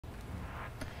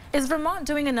Is Vermont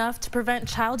doing enough to prevent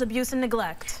child abuse and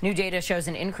neglect? New data shows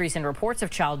an increase in reports of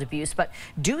child abuse, but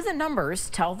do the numbers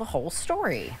tell the whole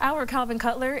story? Our Calvin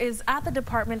Cutler is at the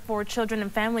Department for Children and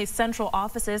Families Central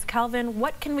Offices. Calvin,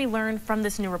 what can we learn from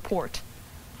this new report?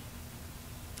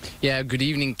 Yeah, good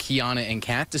evening, Kiana and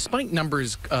Kat. Despite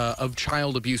numbers of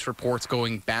child abuse reports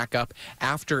going back up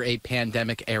after a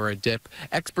pandemic-era dip,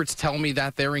 experts tell me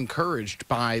that they're encouraged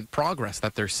by progress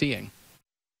that they're seeing.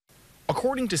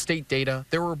 According to state data,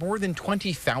 there were more than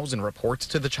 20,000 reports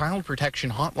to the Child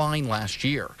Protection Hotline last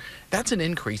year. That's an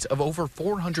increase of over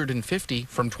 450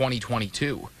 from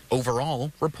 2022.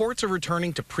 Overall, reports are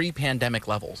returning to pre-pandemic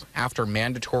levels after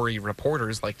mandatory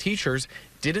reporters like teachers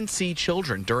didn't see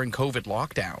children during COVID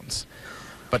lockdowns.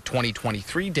 But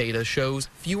 2023 data shows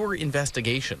fewer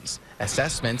investigations,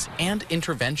 assessments, and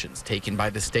interventions taken by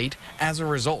the state as a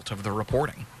result of the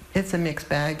reporting. It's a mixed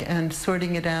bag, and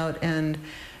sorting it out and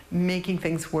making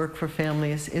things work for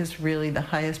families is really the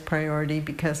highest priority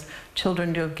because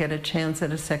children don't get a chance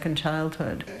at a second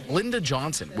childhood. Linda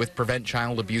Johnson with Prevent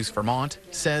Child Abuse Vermont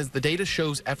says the data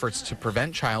shows efforts to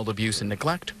prevent child abuse and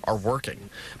neglect are working.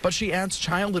 But she adds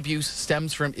child abuse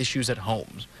stems from issues at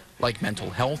home, like mental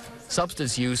health,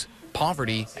 substance use,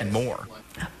 poverty, and more.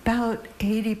 About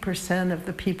 80% of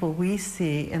the people we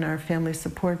see in our family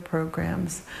support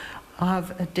programs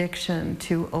have addiction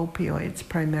to opioids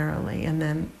primarily, and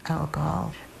then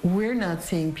alcohol. We're not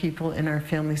seeing people in our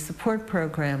family support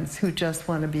programs who just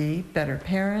want to be better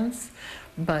parents,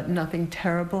 but nothing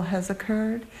terrible has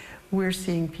occurred. We're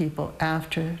seeing people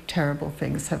after terrible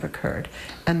things have occurred,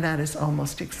 and that is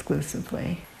almost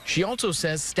exclusively. She also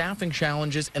says staffing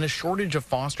challenges and a shortage of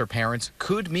foster parents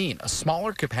could mean a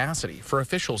smaller capacity for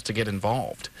officials to get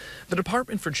involved. The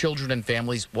Department for Children and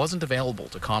Families wasn't available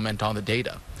to comment on the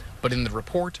data. But in the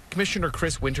report, Commissioner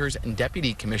Chris Winters and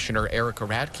Deputy Commissioner Erica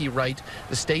Radke write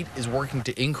the state is working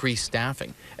to increase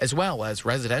staffing, as well as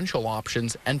residential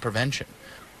options and prevention.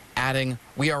 Adding,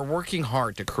 we are working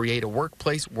hard to create a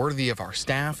workplace worthy of our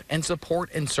staff and support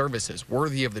and services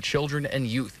worthy of the children and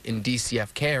youth in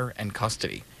DCF care and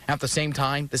custody. At the same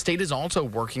time, the state is also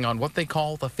working on what they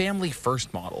call the Family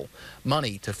First model,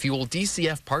 money to fuel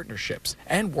DCF partnerships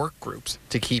and work groups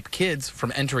to keep kids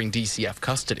from entering DCF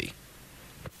custody.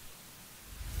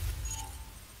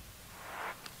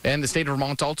 And the state of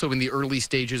Vermont's also in the early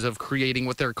stages of creating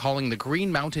what they're calling the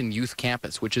Green Mountain Youth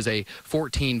Campus, which is a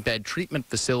 14-bed treatment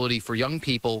facility for young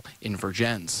people in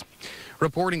Vergennes.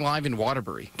 Reporting live in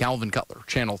Waterbury, Calvin Cutler,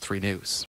 Channel 3 News.